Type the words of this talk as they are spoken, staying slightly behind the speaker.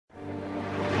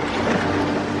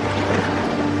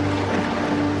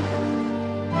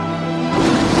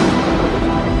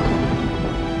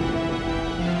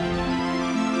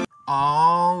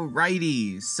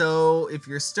Alrighty, so if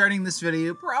you're starting this video,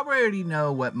 you probably already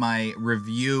know what my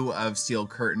review of Steel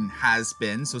Curtain has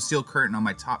been. So Steel Curtain on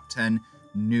my top 10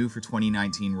 new for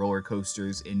 2019 roller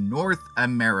coasters in North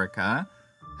America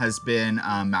has been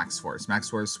Max Force. Max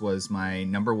Force was my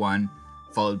number one,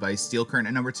 followed by Steel Curtain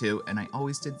at number 2, and I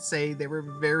always did say they were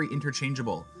very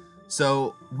interchangeable.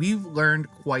 So we've learned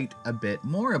quite a bit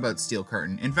more about Steel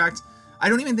Curtain. In fact, I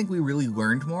don't even think we really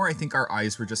learned more. I think our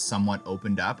eyes were just somewhat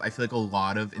opened up. I feel like a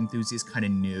lot of enthusiasts kind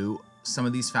of knew some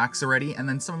of these facts already, and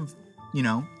then some of,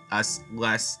 us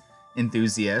less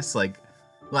enthusiasts, like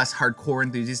less hardcore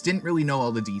enthusiasts, didn't really know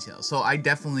all the details. So I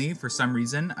definitely, for some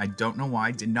reason, I don't know why,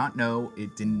 did not know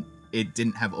it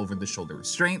didn't have over-the-shoulder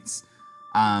restraints.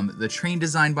 The train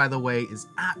design, by the way, is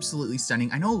absolutely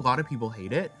stunning. I know a lot of people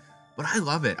hate it, but I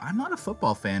love it. I'm not a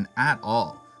football fan at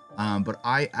all. But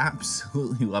I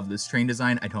absolutely love this train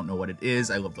design. I don't know what it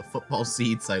is. I love the football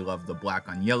seats. I love the black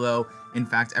on yellow. In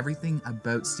fact, everything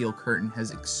about Steel Curtain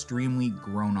has extremely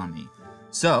grown on me.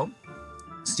 So,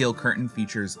 Steel Curtain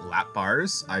features lap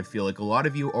bars. I feel like a lot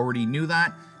of you already knew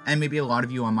that, and maybe a lot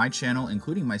of you on my channel,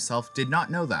 including myself, did not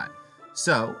know that.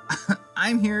 So,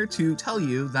 I'm here to tell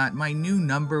you that my new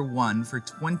number one for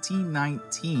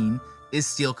 2019 is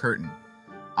Steel Curtain.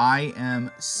 I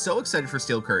am so excited for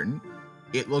Steel Curtain.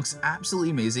 It looks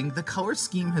absolutely amazing. The color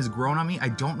scheme has grown on me. I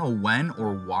don't know when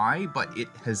or why, but it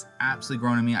has absolutely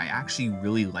grown on me. I actually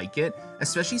really like it,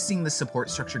 especially seeing the support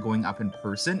structure going up in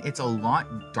person. It's a lot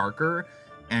darker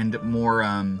and more,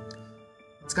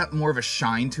 it's got more of a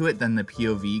shine to it than the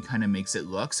POV kind of makes it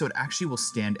look. So it actually will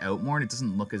stand out more and it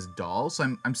doesn't look as dull. So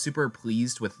I'm super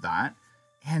pleased with that.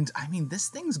 And I mean, this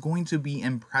thing's going to be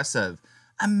impressive.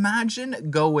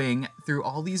 Imagine going through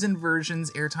all these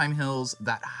inversions, airtime hills,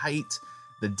 that height,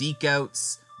 the deke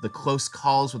outs, the close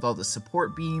calls with all the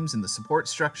support beams and the support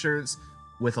structures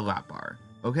with a lap bar.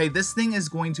 Okay, this thing is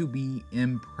going to be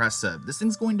impressive. This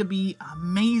thing's going to be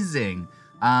amazing.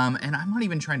 And I'm not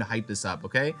even trying to hype this up,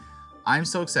 okay? I'm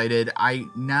so excited.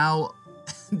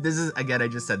 This is, again, I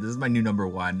just said, this is my new number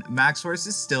one. Max Force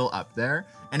is still up there.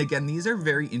 And again, these are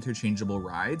very interchangeable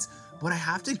rides, but I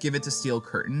have to give it to Steel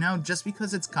Curtain now just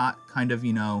because it's got kind of,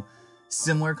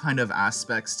 similar kind of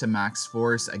aspects to Max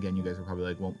Force. Again, you guys are probably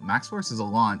like, well, Max Force is a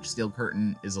launch, Steel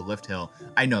Curtain is a lift hill.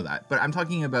 I know that, but I'm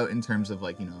talking about in terms of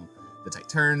like, the tight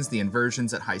turns, the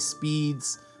inversions at high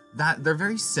speeds, that they're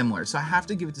very similar. So I have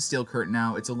to give it to Steel Curtain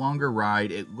now. It's a longer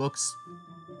ride. It looks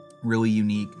really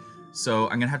unique. So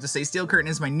I'm gonna have to say Steel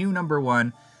Curtain is my new number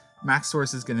one. Max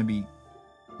Force is gonna be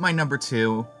my number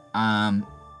 2.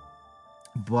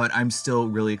 But I'm still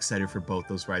really excited for both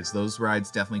those rides. Those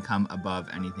rides definitely come above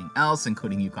anything else,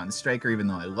 including Yukon Striker, even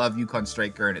though I love Yukon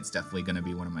Striker, and it's definitely going to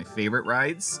be one of my favorite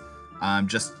rides,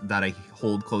 just that I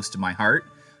hold close to my heart,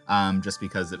 just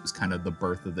because it was kind of the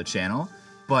birth of the channel.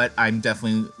 But I'm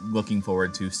definitely looking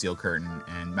forward to Steel Curtain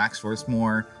and Max Force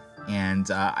more,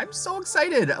 and I'm so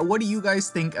excited. What do you guys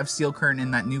think of Steel Curtain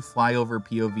in that new flyover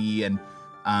POV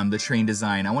and the train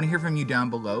design? I want to hear from you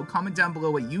down below. Comment down below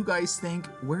what you guys think.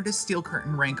 Where does Steel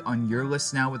Curtain rank on your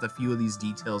list now with a few of these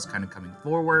details kind of coming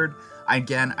forward?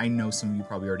 Again, I know some of you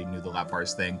probably already knew the lap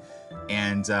bars thing,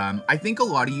 and I think a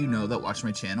lot of you know that watch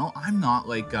my channel. I'm not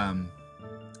like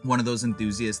one of those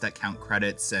enthusiasts that count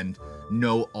credits and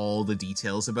know all the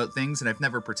details about things, and I've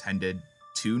never pretended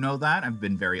to know that. I've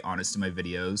been very honest in my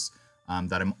videos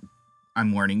that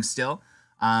I'm learning still.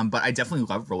 But I definitely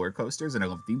love roller coasters and I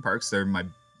love theme parks. They're my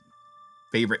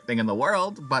favorite thing in the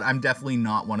world, but I'm definitely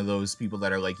not one of those people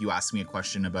that are like, you ask me a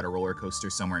question about a roller coaster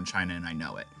somewhere in China and I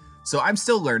know it. So I'm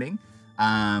still learning,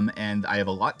 and I have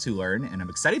a lot to learn, and I'm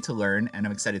excited to learn, and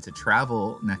I'm excited to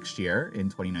travel next year in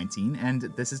 2019, and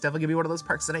this is definitely gonna be one of those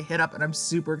parks that I hit up, and I'm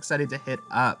super excited to hit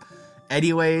up.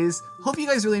 Anyways, hope you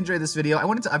guys really enjoyed this video. I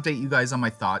wanted to update you guys on my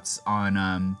thoughts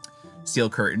on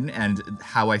Steel Curtain and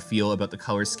how I feel about the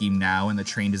color scheme now and the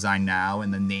train design now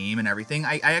and the name and everything.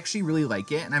 I actually really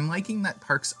like it, and I'm liking that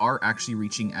parks are actually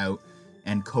reaching out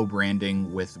and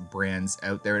co-branding with brands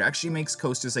out there. It actually makes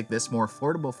coasters like this more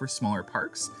affordable for smaller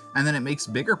parks, and then it makes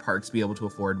bigger parks be able to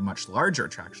afford much larger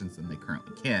attractions than they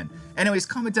currently can. Anyways,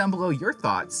 comment down below your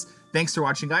thoughts. Thanks for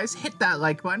watching, guys. Hit that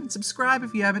like button, subscribe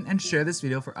if you haven't, and share this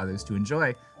video for others to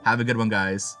enjoy. Have a good one,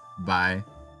 guys. Bye.